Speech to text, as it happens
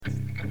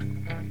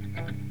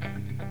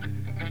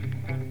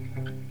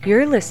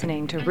You're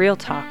listening to Real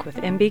Talk with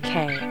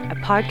MBK, a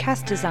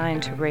podcast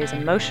designed to raise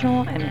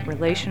emotional and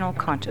relational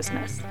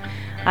consciousness.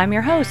 I'm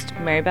your host,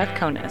 Mary Beth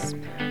Konis.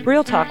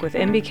 Real Talk with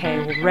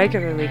MBK will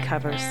regularly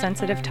cover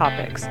sensitive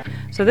topics,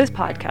 so this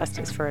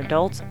podcast is for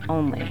adults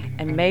only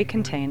and may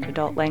contain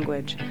adult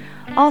language.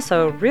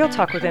 Also, Real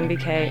Talk with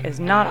MBK is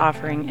not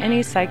offering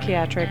any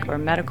psychiatric or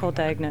medical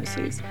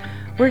diagnoses.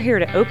 We're here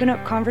to open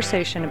up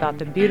conversation about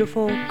the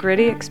beautiful,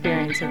 gritty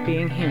experience of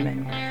being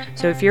human.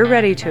 So if you're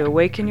ready to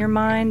awaken your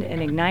mind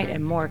and ignite a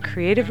more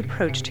creative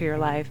approach to your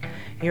life,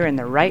 you're in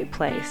the right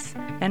place,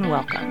 and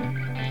welcome.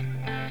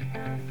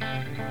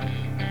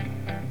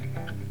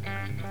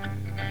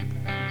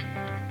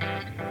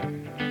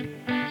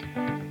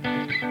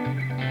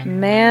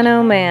 Man,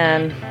 oh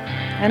man.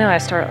 I know I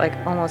start like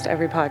almost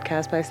every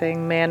podcast by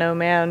saying man, oh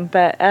man,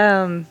 but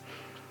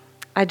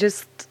I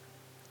just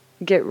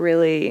get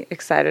really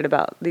excited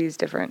about these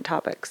different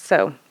topics.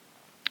 So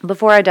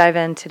before I dive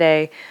in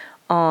today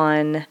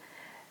on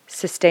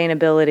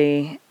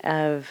sustainability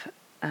of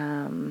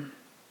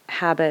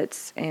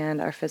habits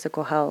and our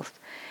physical health,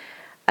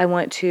 I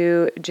want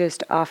to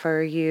just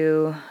offer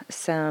you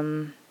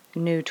some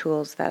new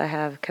tools that I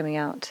have coming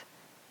out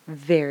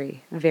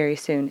very, very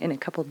soon, in a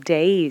couple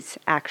days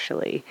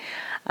actually,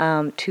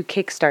 to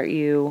kickstart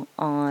you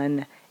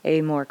on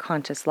a more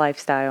conscious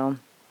lifestyle,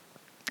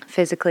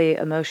 physically,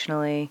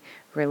 emotionally,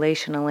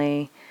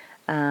 relationally,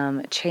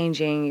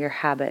 changing your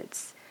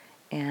habits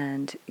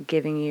and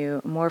giving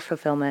you more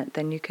fulfillment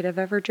than you could have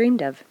ever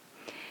dreamed of,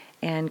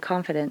 and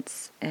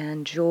confidence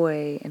and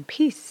joy and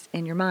peace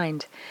in your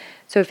mind.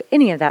 So if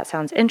any of that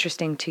sounds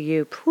interesting to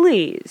you,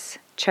 please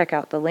check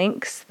out the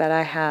links that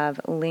I have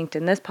linked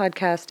in this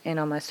podcast and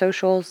on my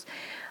socials.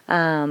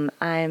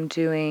 I'm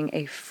doing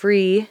a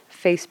free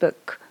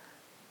Facebook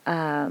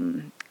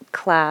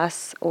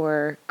class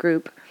or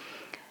group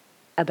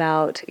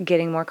about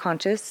getting more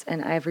conscious,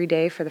 and every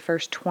day for the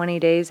first 20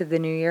 days of the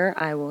new year,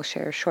 I will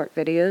share short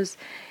videos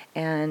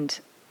and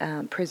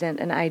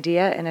present an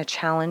idea and a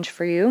challenge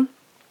for you.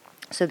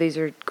 So these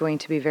are going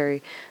to be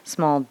very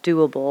small,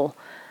 doable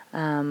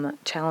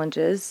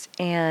challenges,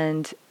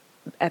 and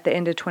at the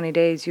end of 20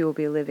 days, you will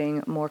be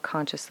living more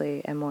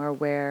consciously and more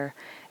aware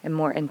and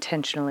more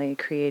intentionally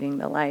creating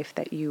the life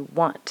that you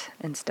want,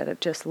 instead of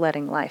just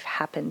letting life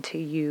happen to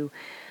you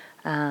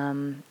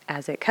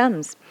as it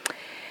comes.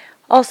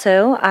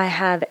 Also, I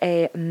have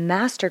a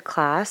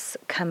masterclass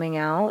coming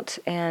out,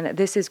 and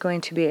this is going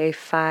to be a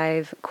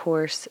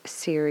 5-course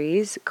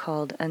series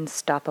called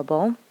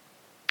Unstoppable.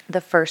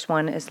 The first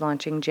one is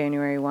launching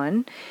January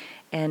 1,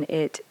 and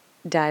it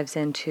dives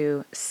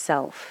into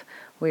self.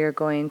 We are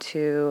going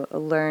to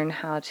learn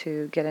how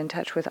to get in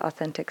touch with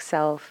authentic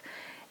self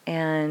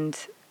and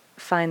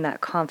find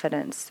that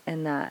confidence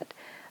and that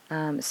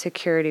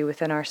security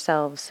within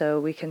ourselves,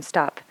 so we can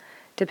stop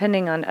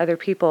depending on other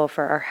people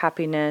for our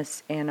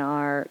happiness and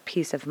our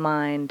peace of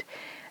mind.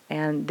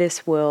 And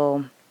this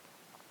will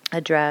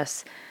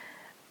address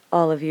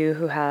all of you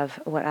who have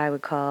what I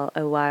would call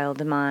a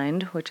wild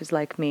mind, which is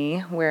like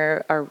me,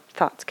 where our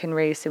thoughts can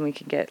race and we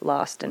can get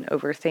lost in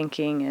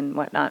overthinking and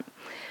whatnot.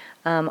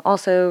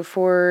 Also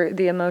for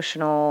the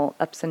emotional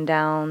ups and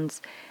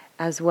downs,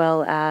 as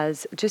well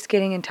as just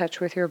getting in touch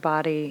with your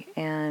body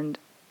and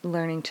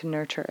learning to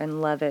nurture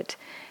and love it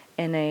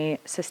in a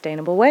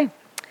sustainable way.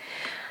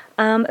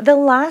 The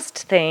last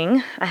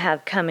thing I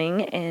have coming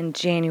in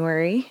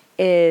January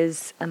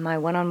is my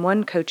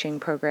one-on-one coaching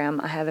program.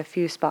 I have a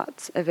few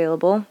spots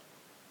available,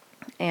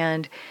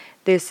 and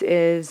this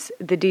is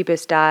the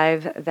deepest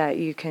dive that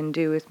you can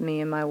do with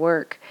me in my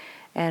work.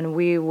 And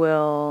we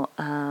will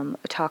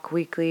talk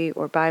weekly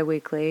or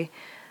bi-weekly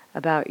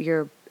about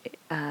your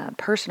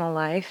personal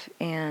life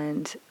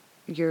and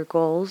your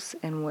goals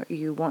and what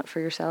you want for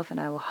yourself, and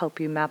I will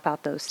help you map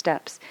out those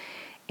steps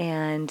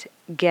and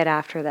get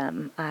after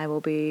them. I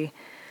will be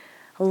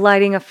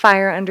lighting a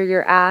fire under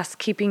your ass,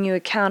 keeping you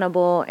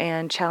accountable,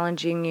 and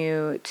challenging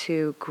you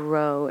to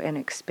grow and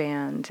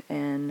expand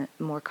in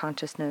more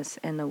consciousness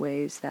in the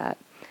ways that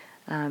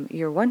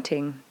you're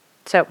wanting.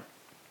 So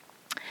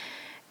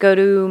go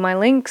to my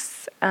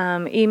links,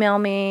 email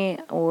me,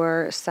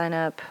 or sign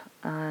up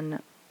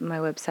on my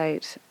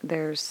website.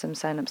 There's some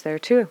signups there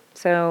too.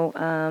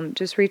 So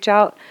just reach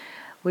out.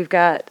 We've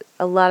got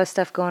a lot of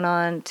stuff going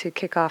on to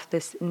kick off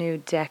this new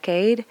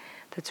decade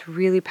that's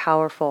really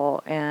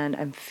powerful, and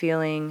I'm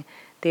feeling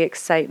the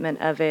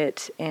excitement of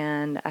it,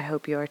 and I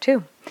hope you are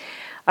too.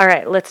 All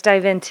right, let's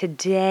dive in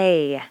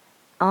today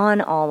on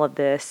all of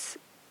this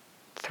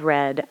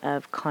thread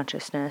of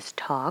consciousness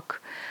talk.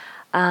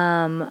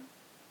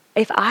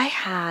 If I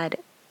had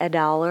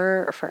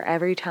 $1 for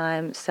every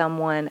time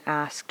someone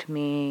asked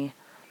me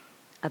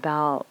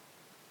about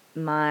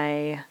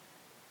my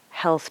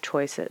health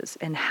choices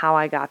and how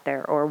I got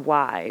there, or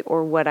why,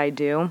 or what I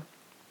do,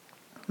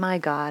 my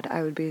God,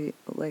 I would be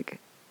like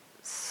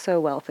so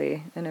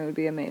wealthy, and it would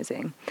be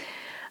amazing.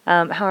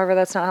 However,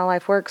 that's not how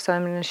life works, so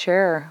I'm going to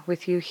share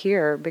with you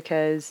here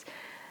because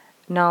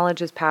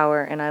knowledge is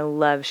power, and I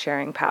love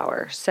sharing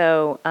power.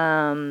 So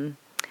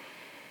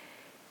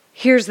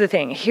here's the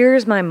thing.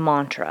 Here's my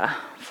mantra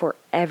for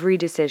every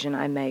decision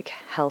I make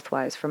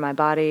health-wise, for my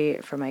body,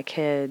 for my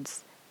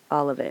kids,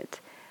 all of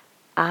it.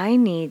 I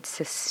need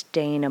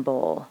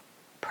sustainable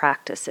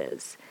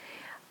practices.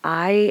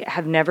 I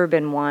have never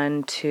been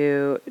one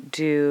to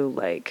do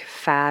like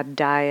fad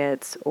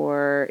diets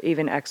or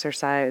even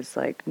exercise.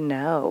 Like,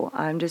 no,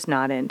 I'm just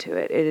not into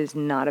it. It is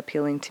not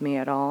appealing to me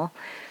at all.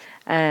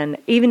 And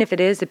even if it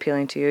is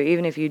appealing to you,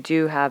 even if you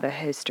do have a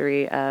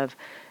history of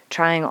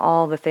trying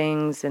all the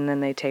things and then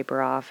they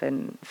taper off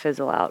and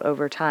fizzle out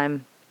over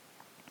time,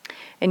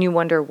 and you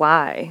wonder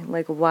why,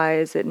 like, why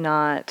is it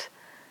not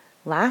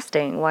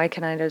lasting? Why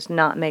can I just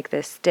not make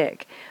this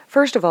stick?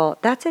 First of all,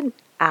 that's an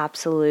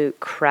absolute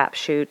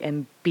crapshoot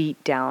and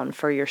beat down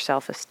for your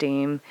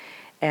self-esteem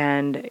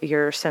and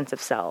your sense of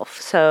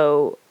self.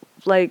 So,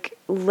 like,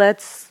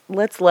 let's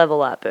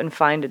level up and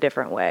find a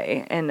different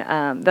way. And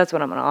that's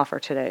what I'm going to offer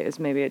today, is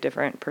maybe a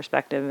different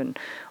perspective and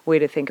way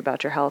to think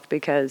about your health,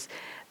 because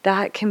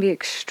that can be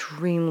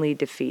extremely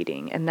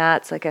defeating. And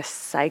that's like a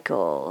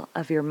cycle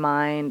of your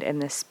mind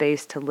and this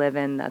space to live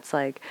in that's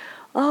like,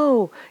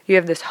 oh, you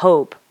have this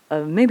hope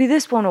of maybe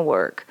this won't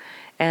work.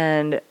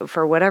 And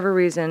for whatever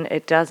reason,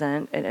 it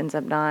doesn't. It ends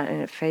up not,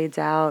 and it fades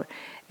out.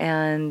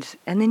 And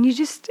then you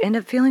just end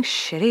up feeling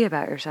shitty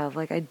about yourself.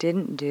 Like, I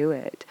didn't do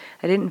it.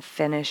 I didn't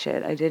finish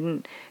it. I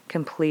didn't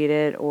complete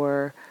it,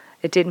 or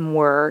it didn't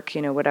work,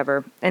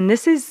 whatever. And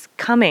this is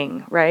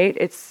coming, right?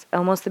 It's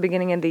almost the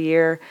beginning of the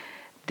year.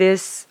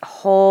 This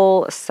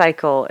whole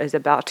cycle is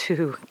about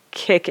to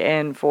kick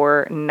in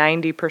for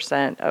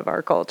 90% of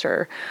our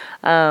culture.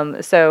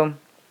 So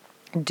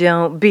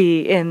don't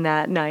be in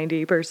that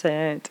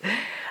 90%.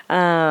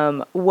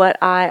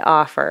 What I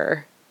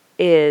offer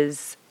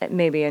is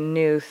maybe a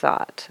new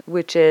thought,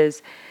 which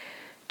is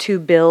to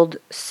build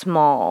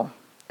small,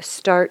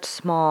 start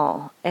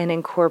small, and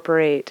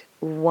incorporate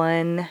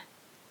one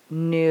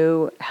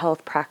new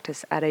health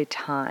practice at a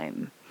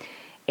time.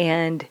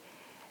 And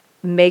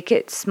make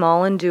it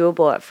small and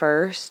doable at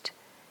first.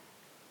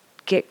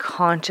 Get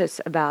conscious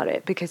about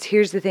it. Because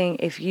here's the thing,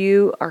 if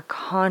you are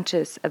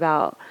conscious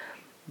about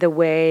the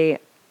way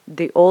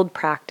the old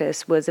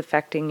practice was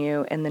affecting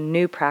you and the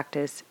new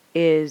practice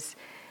is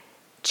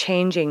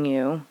changing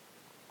you,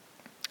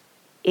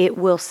 it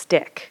will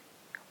stick.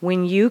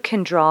 When you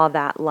can draw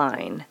that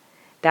line,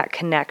 that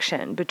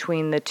connection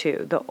between the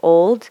two, the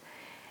old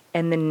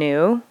and the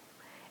new,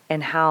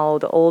 and how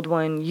the old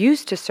one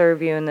used to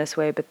serve you in this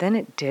way, but then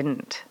it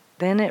didn't.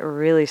 Then it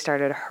really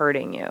started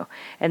hurting you.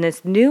 And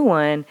this new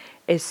one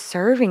is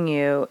serving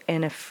you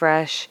in a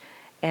fresh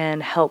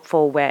and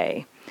helpful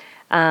way.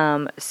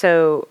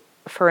 So,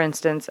 for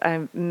instance,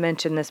 I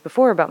mentioned this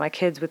before about my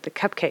kids with the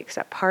cupcakes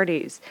at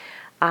parties.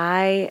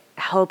 I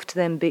helped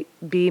them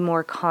be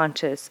more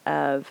conscious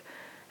of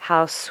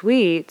how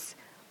sweets,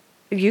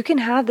 you can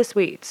have the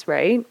sweets,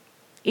 right?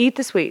 Eat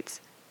the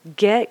sweets.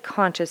 Get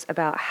conscious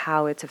about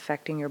how it's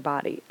affecting your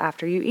body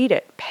after you eat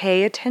it.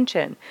 Pay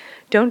attention.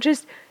 Don't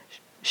just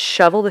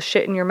shovel the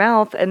shit in your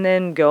mouth and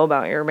then go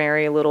about your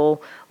merry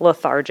little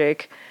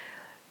lethargic,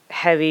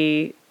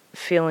 heavy,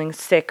 feeling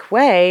sick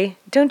way.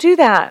 Don't do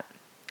that.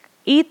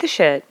 Eat the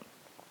shit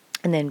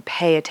and then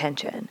pay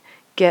attention.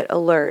 Get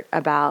alert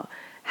about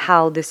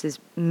how this is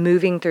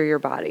moving through your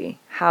body,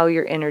 how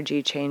your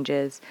energy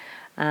changes,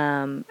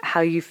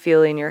 how you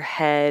feel in your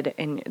head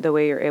and the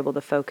way you're able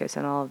to focus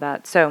and all of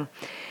that. So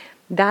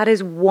that is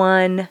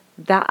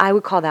that I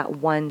would call that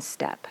one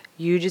step.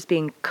 You just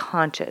being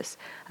conscious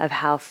of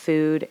how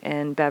food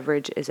and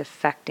beverage is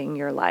affecting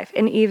your life,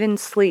 and even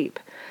sleep.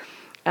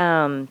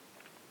 And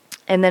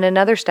then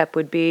another step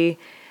would be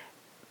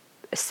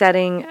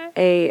setting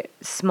a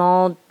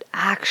small,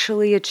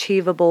 actually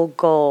achievable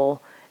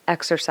goal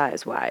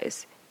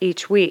exercise-wise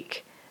each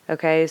week.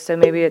 Okay, so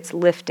maybe it's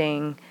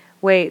lifting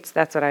weights.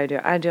 That's what I do.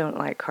 I don't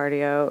like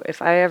cardio.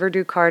 If I ever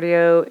do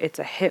cardio, it's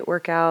a HIIT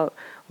workout,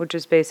 which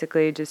is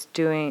basically just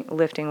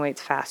lifting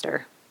weights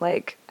faster.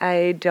 Like,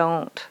 I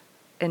don't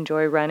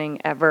enjoy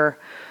running ever.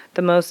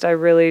 The most I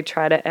really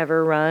try to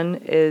ever run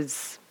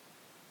is,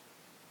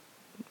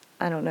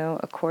 I don't know,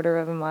 a quarter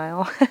of a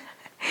mile.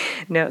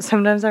 No,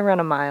 sometimes I run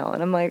a mile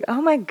and I'm like,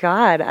 oh my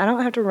God, I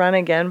don't have to run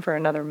again for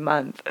another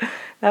month.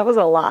 That was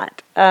a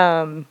lot.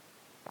 I'm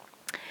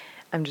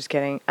just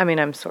kidding. I mean,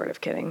 I'm sort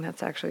of kidding.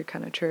 That's actually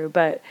kind of true.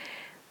 But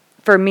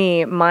for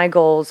me, my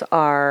goals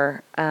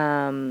are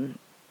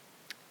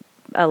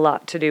a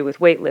lot to do with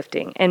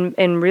weightlifting.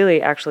 And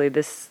really, actually,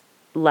 this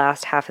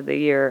last half of the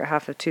year,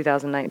 half of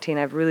 2019,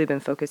 I've really been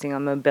focusing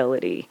on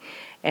mobility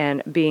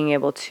and being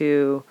able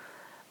to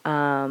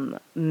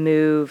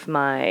move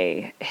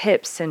my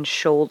hips and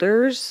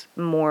shoulders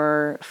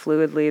more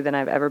fluidly than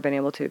I've ever been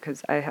able to,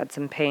 because I had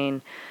some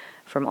pain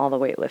from all the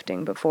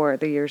weightlifting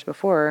the years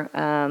before,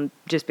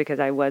 just because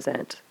I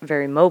wasn't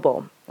very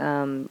mobile.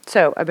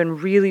 So I've been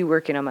really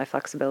working on my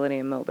flexibility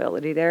and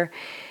mobility there.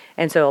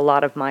 And so a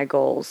lot of my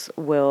goals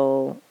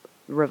will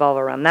revolve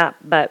around that.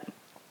 But,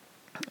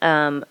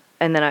 and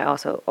then I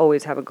also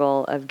always have a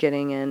goal of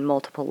getting in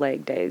multiple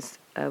leg days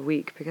a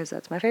week, because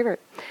that's my favorite.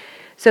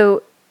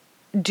 So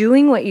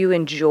doing what you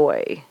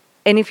enjoy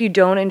And if you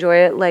don't enjoy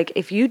it, like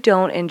if you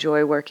don't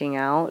enjoy working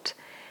out,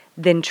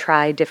 then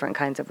try different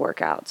kinds of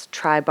workouts.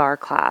 Try barre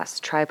class,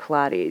 try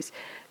Pilates,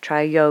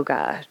 try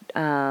yoga,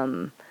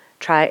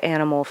 try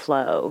animal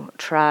flow,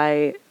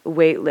 try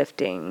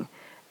weightlifting,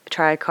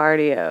 try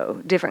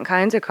cardio, different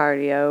kinds of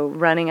cardio,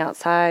 running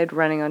outside,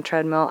 running on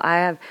treadmill. I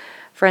have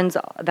friends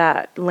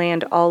that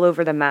land all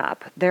over the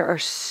map. There are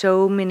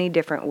so many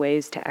different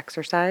ways to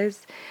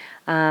exercise.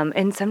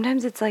 And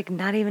sometimes it's like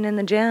not even in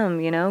the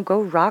gym,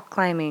 go rock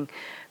climbing,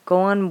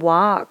 go on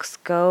walks,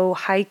 go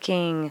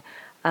hiking,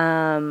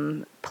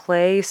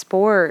 play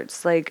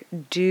sports, like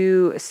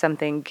do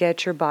something,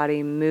 get your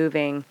body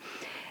moving,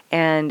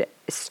 and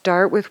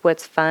start with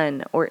what's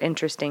fun or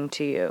interesting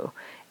to you.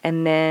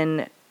 And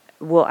then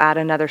we'll add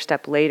another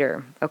step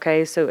later.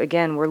 Okay. So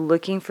again, we're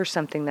looking for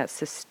something that's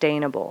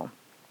sustainable.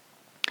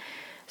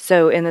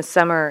 So in the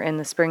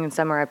spring and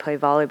summer, I play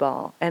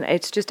volleyball, and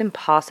it's just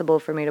impossible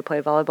for me to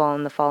play volleyball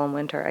in the fall and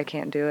winter. I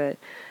can't do it,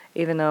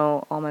 even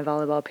though all my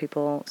volleyball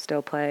people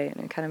still play,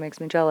 and it kind of makes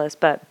me jealous,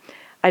 but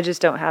I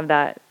just don't have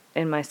that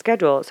in my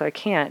schedule, so I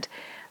can't.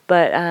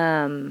 But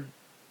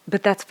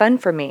that's fun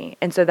for me,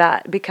 and so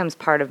that becomes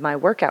part of my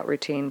workout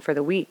routine for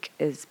the week,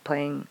 is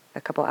playing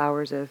a couple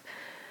hours of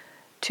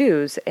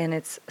twos, and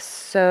it's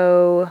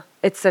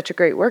such a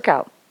great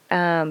workout.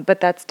 But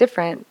that's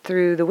different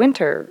through the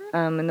winter.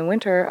 In the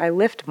winter, I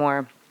lift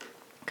more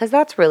because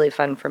that's really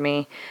fun for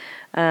me.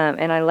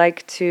 And I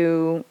like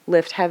to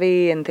lift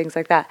heavy and things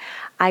like that.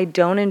 I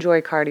don't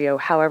enjoy cardio.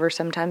 However,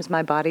 sometimes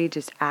my body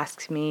just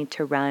asks me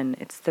to run.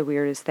 It's the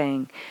weirdest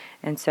thing.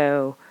 And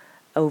so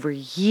over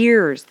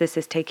years, this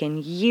has taken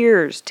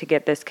years to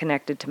get this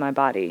connected to my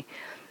body.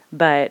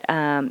 But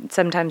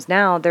sometimes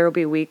now there will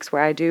be weeks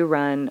where I do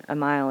run a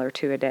mile or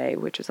two a day,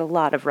 which is a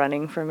lot of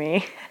running for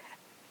me.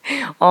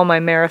 All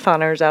my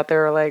marathoners out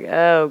there are like,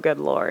 oh,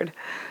 good Lord,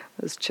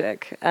 this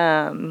chick.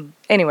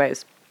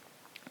 Anyways,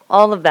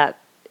 all of that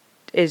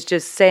is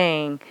just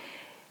saying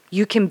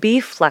you can be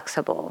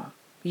flexible.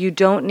 You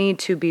don't need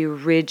to be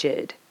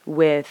rigid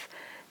with,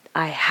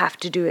 I have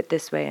to do it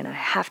this way and I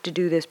have to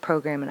do this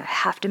program and I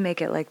have to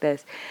make it like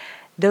this.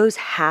 Those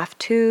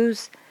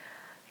have-tos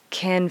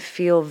can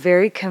feel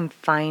very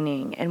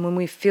confining. And when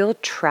we feel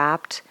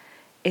trapped,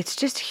 it's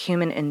just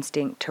human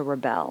instinct to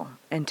rebel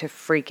and to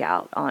freak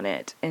out on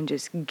it and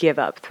just give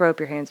up, throw up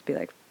your hands and be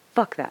like,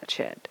 fuck that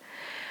shit.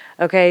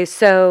 Okay,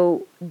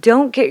 so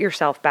don't get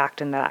yourself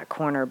backed into that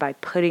corner by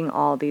putting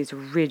all these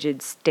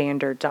rigid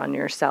standards on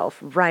yourself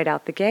right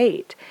out the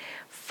gate.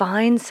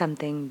 Find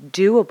something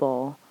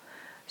doable.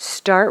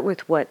 Start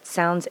with what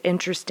sounds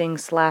interesting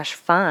 /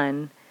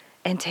 fun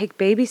and take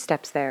baby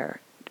steps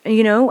there.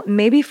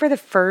 Maybe for the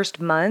first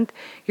month,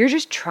 you're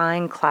just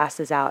trying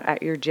classes out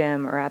at your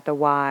gym or at the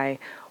Y,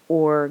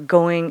 or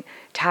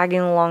tagging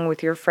along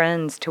with your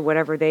friends to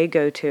whatever they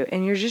go to,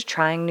 and you're just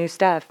trying new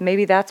stuff.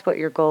 Maybe that's what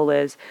your goal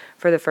is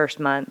for the first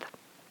month,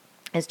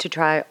 is to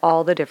try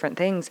all the different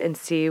things and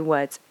see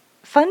what's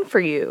fun for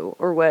you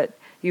or what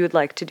you would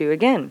like to do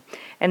again.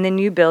 And then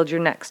you build your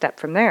next step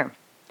from there.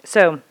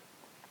 So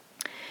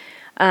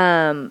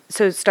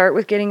start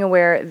with getting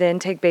aware, then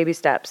take baby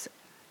steps.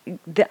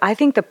 I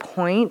think the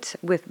point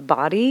with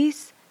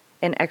bodies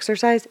and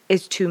exercise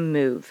is to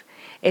move.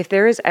 If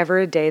there is ever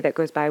a day that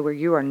goes by where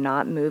you are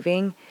not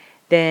moving,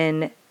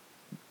 then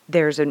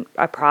there's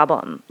a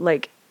problem.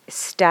 Like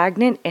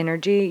stagnant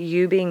energy,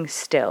 you being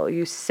still,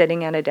 you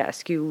sitting at a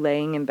desk, you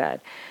laying in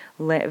bed,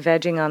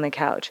 vegging on the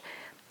couch.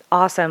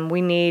 Awesome. We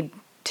need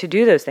to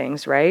do those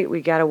things, right? We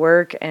got to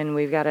work and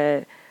we've got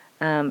to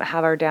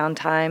have our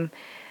downtime.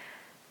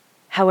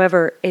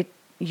 However,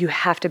 you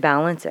have to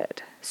balance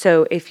it.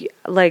 So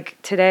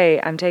like today,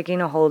 I'm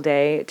taking a whole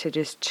day to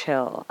just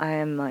chill. I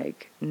am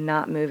like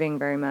not moving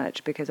very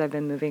much because I've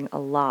been moving a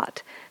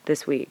lot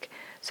this week.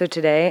 So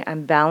today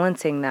I'm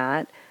balancing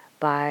that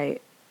by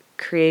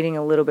creating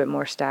a little bit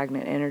more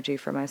stagnant energy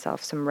for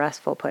myself, some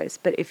restful place.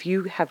 But if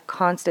you have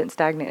constant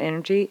stagnant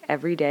energy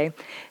every day,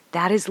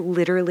 that is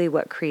literally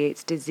what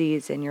creates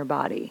disease in your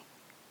body.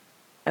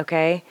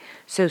 Okay?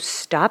 So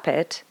stop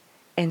it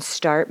and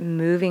start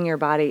moving your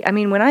body. I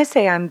mean, when I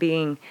say I'm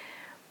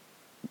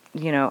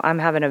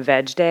having a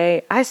veg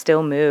day, I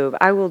still move.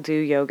 I will do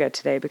yoga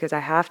today because I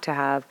have to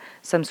have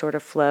some sort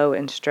of flow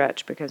and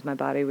stretch because my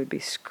body would be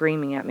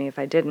screaming at me if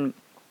I didn't.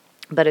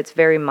 But it's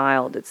very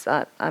mild.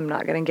 I'm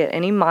not going to get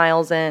any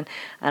miles in.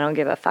 I don't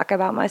give a fuck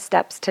about my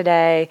steps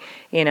today.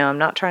 I'm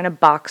not trying to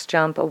box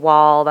jump a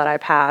wall that I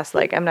pass.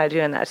 Like, I'm not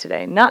doing that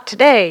today. Not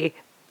today.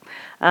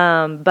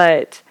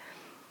 But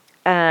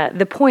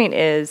the point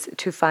is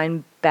to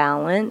find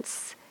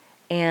balance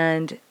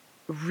and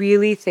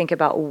really think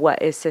about what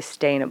is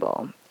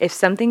sustainable. If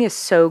something is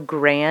so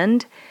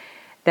grand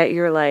that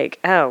you're like,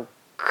 oh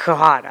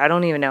God, I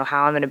don't even know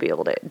how I'm going to be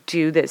able to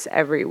do this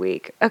every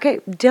week. Okay,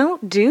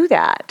 don't do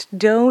that.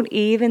 Don't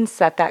even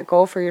set that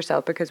goal for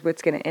yourself, because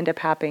what's going to end up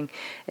happening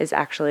is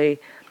actually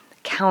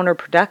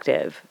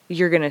counterproductive.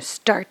 You're going to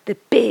start the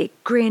big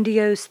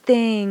grandiose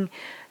thing,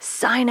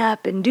 sign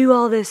up and do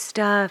all this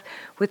stuff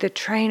with a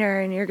trainer,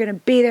 and you're going to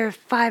be there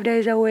 5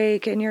 days a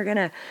week, and you're going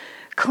to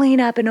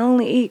clean up and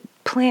only eat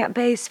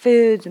plant-based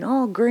foods and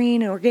all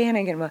green and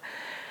organic, and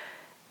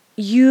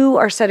you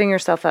are setting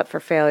yourself up for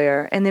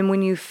failure. And then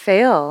when you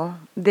fail,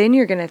 then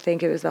you're going to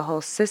think it was the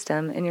whole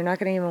system, and you're not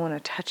going to even want to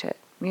touch it.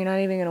 You're not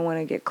even going to want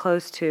to get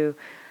close to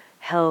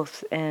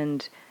health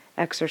and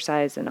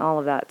exercise and all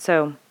of that.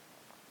 So,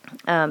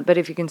 but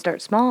if you can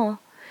start small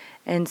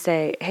and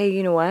say, hey,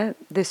 you know what?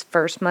 This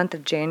first month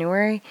of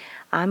January,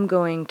 I'm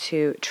going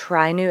to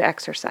try new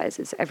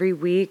exercises every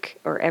week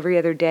or every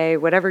other day,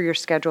 whatever your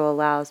schedule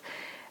allows,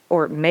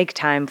 or make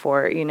time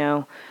for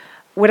it,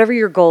 whatever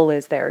your goal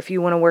is there. If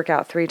you want to work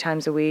out 3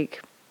 times a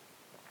week,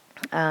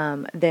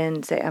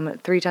 then say,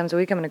 3 times a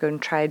week, I'm going to go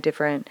and try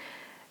different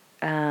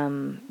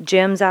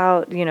gyms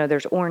out.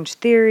 There's Orange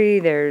Theory,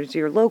 there's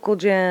your local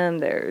gym,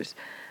 there's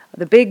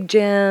the big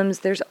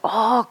gyms, there's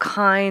all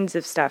kinds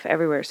of stuff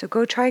everywhere. So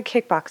go try a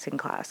kickboxing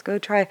class.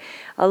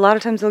 A lot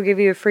of times they'll give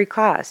you a free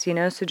class,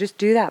 so just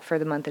do that for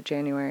the month of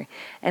January.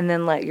 And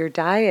then let your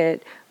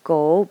diet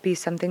goal be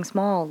something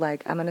small,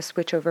 like I'm going to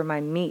switch over my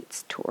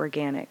meats to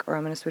organic, or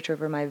I'm going to switch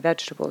over my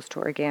vegetables to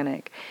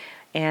organic,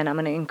 and I'm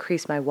going to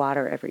increase my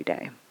water every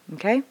day.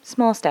 Okay?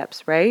 Small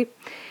steps, right?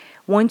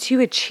 Once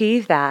you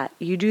achieve that,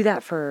 you do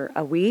that for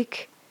a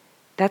week,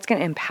 that's going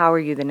to empower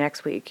you the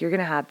next week. You're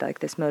going to have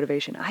this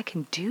motivation. I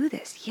can do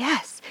this.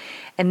 Yes.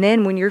 And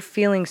then when you're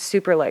feeling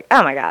super oh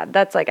my God,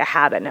 that's like a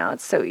habit now.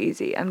 It's so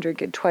easy. I'm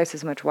drinking twice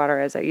as much water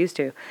as I used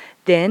to.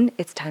 Then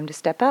it's time to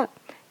step up,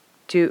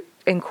 to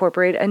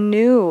incorporate a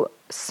new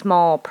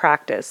small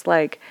practice.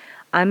 Like,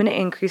 I'm going to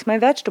increase my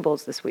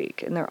vegetables this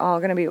week, and they're all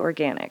going to be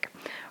organic,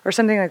 or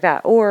something like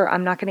that. Or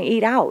I'm not going to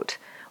eat out,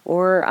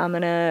 or I'm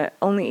going to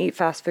only eat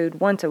fast food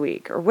once a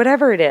week, or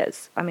whatever it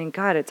is. I mean,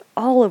 God, it's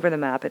all over the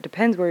map. It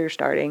depends where you're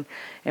starting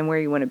and where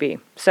you want to be.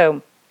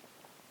 So,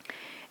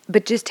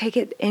 but just take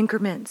it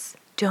increments.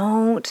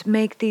 Don't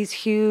make these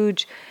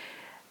huge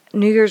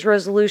New Year's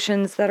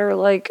resolutions that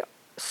are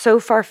so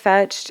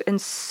far-fetched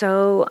and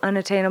so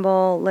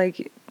unattainable.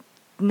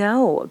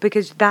 No,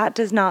 because that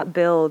does not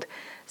build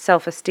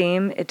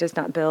self-esteem. It does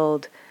not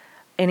build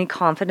any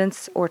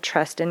confidence or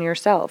trust in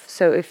yourself.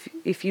 So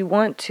if you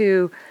want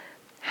to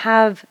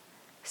have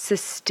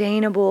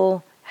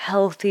sustainable,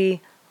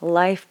 healthy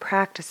life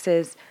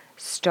practices,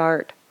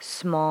 start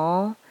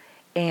small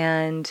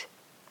and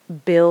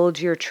build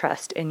your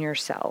trust in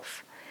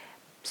yourself.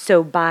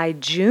 So by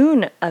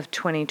June of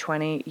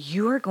 2020,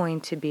 you are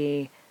going to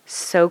be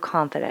so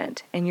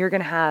confident, and you're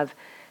going to have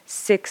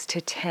 6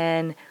 to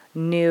 10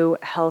 new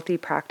healthy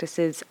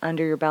practices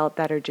under your belt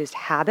that are just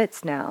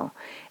habits now,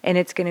 and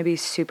it's going to be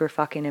super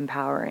fucking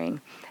empowering.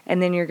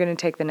 And then you're going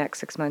to take the next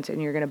 6 months and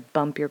you're going to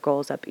bump your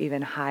goals up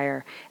even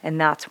higher, and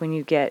that's when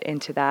you get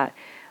into that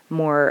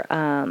more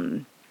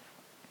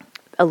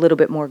a little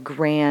bit more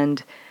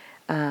grand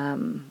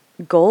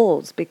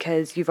goals,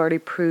 because you've already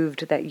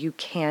proved that you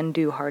can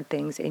do hard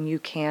things and you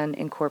can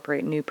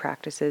incorporate new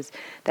practices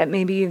that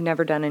maybe you've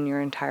never done in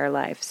your entire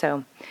life.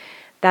 So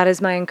that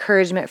is my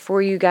encouragement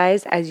for you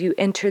guys as you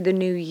enter the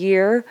new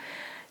year,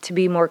 to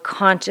be more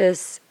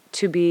conscious,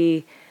 to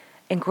be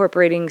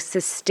incorporating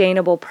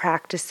sustainable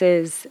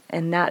practices.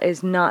 And that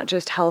is not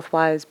just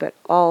health-wise, but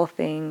all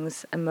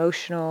things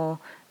emotional,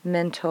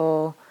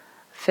 mental,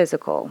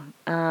 physical.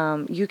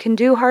 You can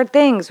do hard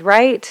things,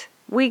 right?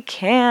 We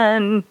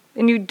can,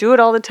 and you do it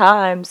all the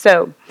time.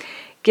 So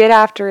get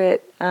after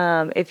it.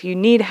 If you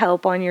need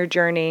help on your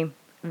journey,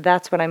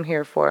 that's what I'm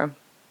here for.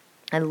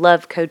 I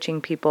love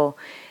coaching people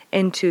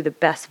into the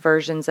best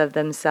versions of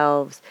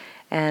themselves,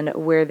 and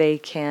where they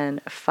can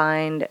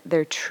find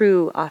their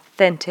true,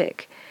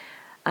 authentic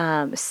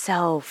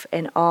self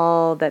and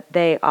all that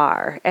they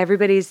are.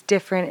 Everybody's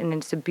different, and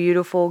it's a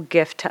beautiful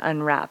gift to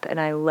unwrap, and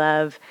I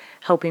love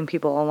helping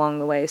people along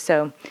the way.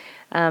 So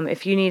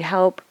if you need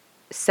help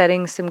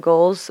setting some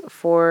goals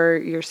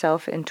for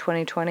yourself in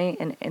 2020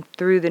 and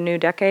through the new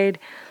decade,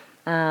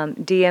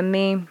 DM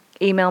me,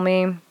 email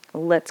me,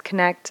 let's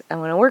connect. I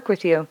want to work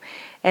with you.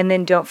 And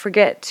then don't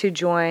forget to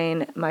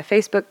join my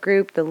Facebook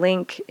group. The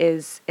link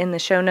is in the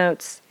show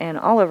notes and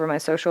all over my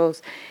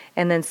socials.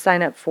 And then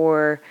sign up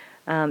for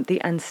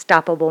the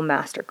Unstoppable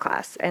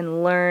Masterclass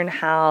and learn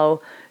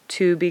how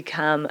to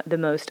become the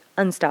most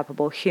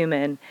unstoppable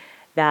human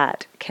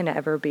that can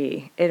ever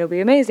be. It'll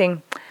be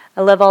amazing.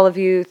 I love all of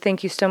you.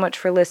 Thank you so much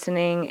for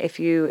listening. If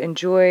you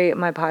enjoy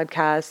my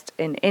podcast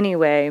in any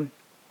way,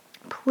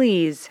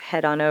 please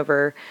head on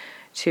over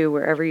to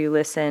wherever you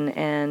listen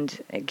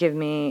and give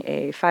me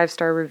a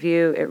 5-star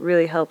review. It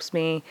really helps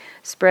me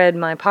spread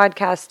my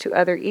podcast to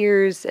other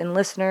ears and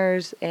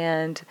listeners,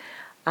 and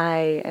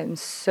I am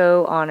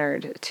so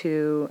honored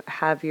to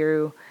have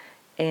you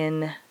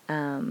in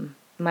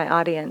my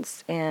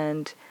audience,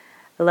 and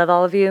I love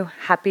all of you.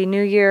 Happy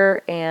New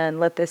Year, and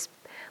let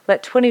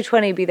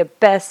 2020 be the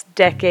best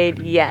decade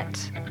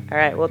yet. All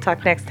right, we'll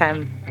talk next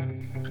time.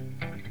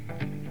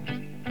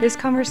 This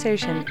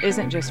conversation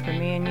isn't just for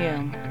me and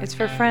you. It's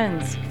for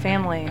friends,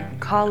 family,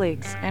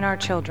 colleagues, and our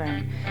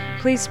children.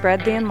 Please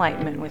spread the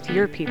enlightenment with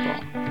your people.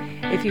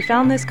 If you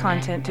found this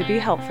content to be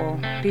helpful,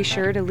 be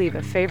sure to leave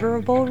a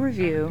favorable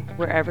review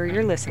wherever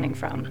you're listening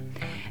from.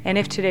 And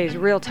if today's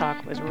real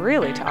talk was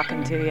really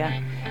talking to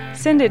you,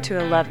 send it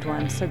to a loved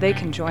one so they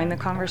can join the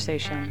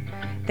conversation.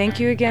 Thank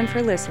you again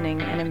for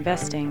listening and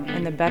investing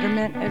in the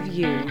betterment of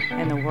you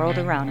and the world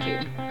around you.